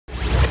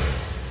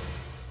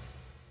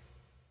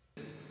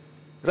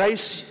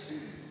Rais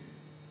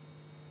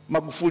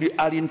Magufuli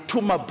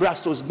alinituma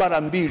Brussels mara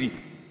 2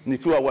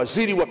 nikiwa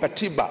waziri wa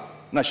katiba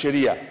na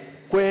sheria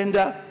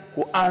kwenda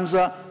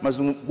kuanza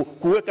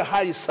kuweka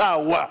hali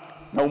sawa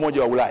na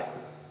Umoja wa Ulaya.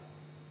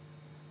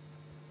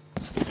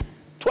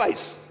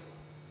 Twice.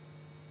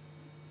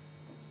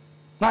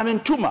 Na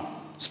amenituma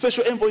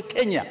special envoy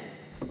Kenya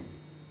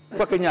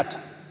kwa Kenyatta.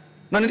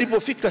 Na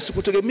nilipofika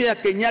sikutegemea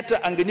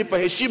Kenyatta angenipa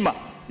heshima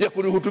ya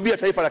kulihutubia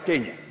taifa la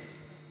Kenya.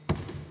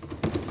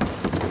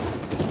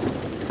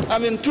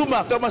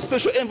 Amenituma kama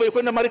special envoy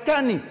kwenda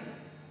Marekani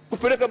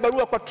kupeleka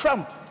barua kwa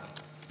Trump.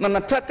 Na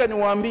nataka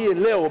niwaambie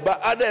leo,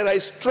 baada ya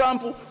Rais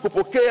Trump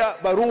kupokea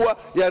barua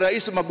ya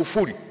Rais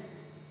Magufuli,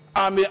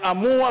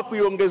 ameamua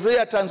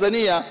kuiongezea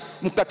Tanzania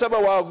mkataba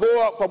wa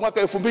AGOA kwa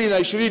mwaka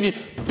 2020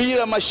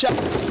 bila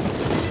mashaka.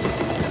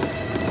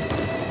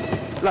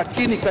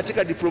 Lakini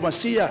katika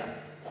diplomasia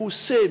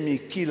husemi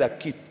kila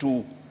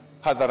kitu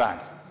hadharani.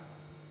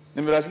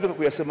 Nimelazimika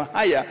kuyasema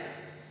haya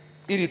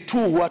ili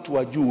tu watu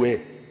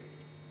wajue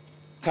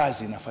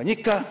kazi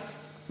inafanyika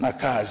na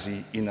kazi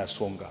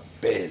inasonga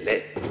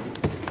mbele.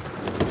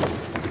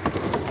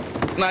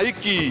 Na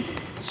hiki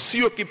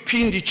sio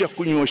kipindi cha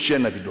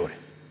kunyoshana vidole.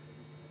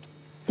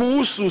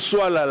 Kuhusu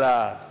swala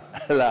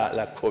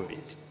la COVID,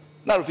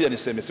 nalo pia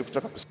niseme,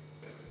 sikutaka kusema.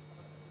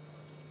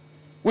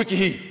 Wiki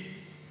hii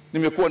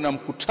nimekuwa na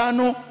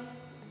mkutano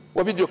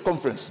wa video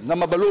conference na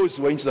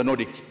mabalozi wa nchi za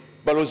Nordic,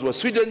 balozi wa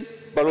Sweden,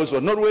 balozi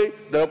wa Norway,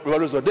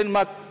 balozi wa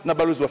Denmark na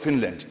balozi wa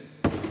Finland.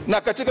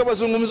 Na katika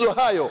mazungumzo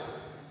hayo,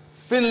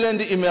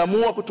 Finland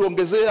imeamua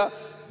kutuongezea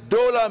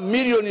dola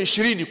milioni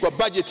 20 kwa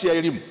bajeti ya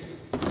elimu.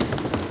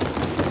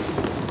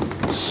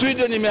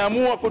 Sweden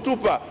imeamua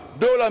kutupa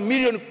dola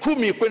milioni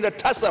 10 kwenda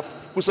TASAF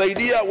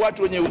kusaidia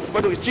watu wenye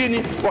kipato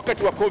chini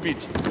wakati wa COVID.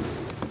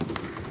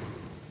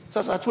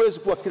 Sasa hatuwezi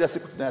kuwa kila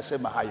siku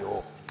tunayasema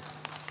hayo,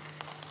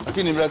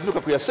 lakini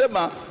nimelazimika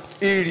kuyasema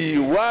ili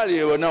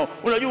wale wanao,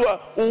 unajua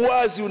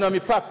uwazi una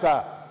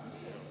mipaka.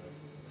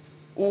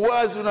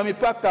 Uwazi una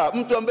mipaka.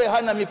 Mtu ambaye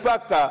hana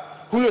mipaka,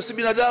 huyo si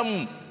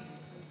binadamu.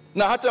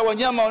 Na hata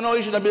wanyama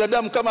wanaoishi na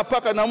binadamu kama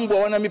paka na mbwa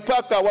wana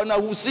mipaka, wana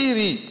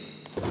usiri.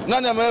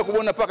 Nani amewahi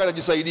kuona paka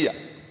anajisaidia?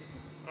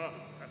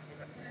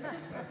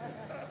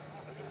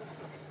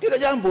 Kila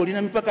jambo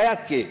lina mipaka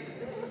yake,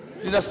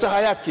 lina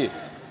staha yake.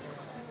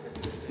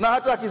 Na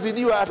hata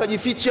akizidiwa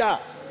atajificha,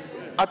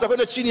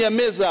 atakwenda chini ya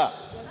meza.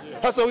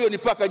 Hasa huyo ni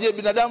paka. Je,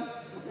 binadamu?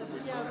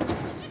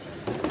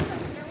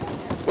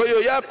 Kwa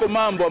hiyo yako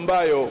mambo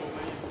ambayo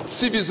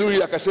si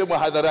vizuri akasemwa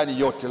hadharani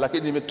yote,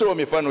 lakini nimetoa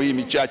mifano hii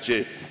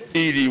michache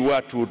ili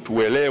watu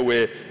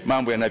tuelewe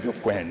mambo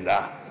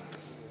yanavyokwenda.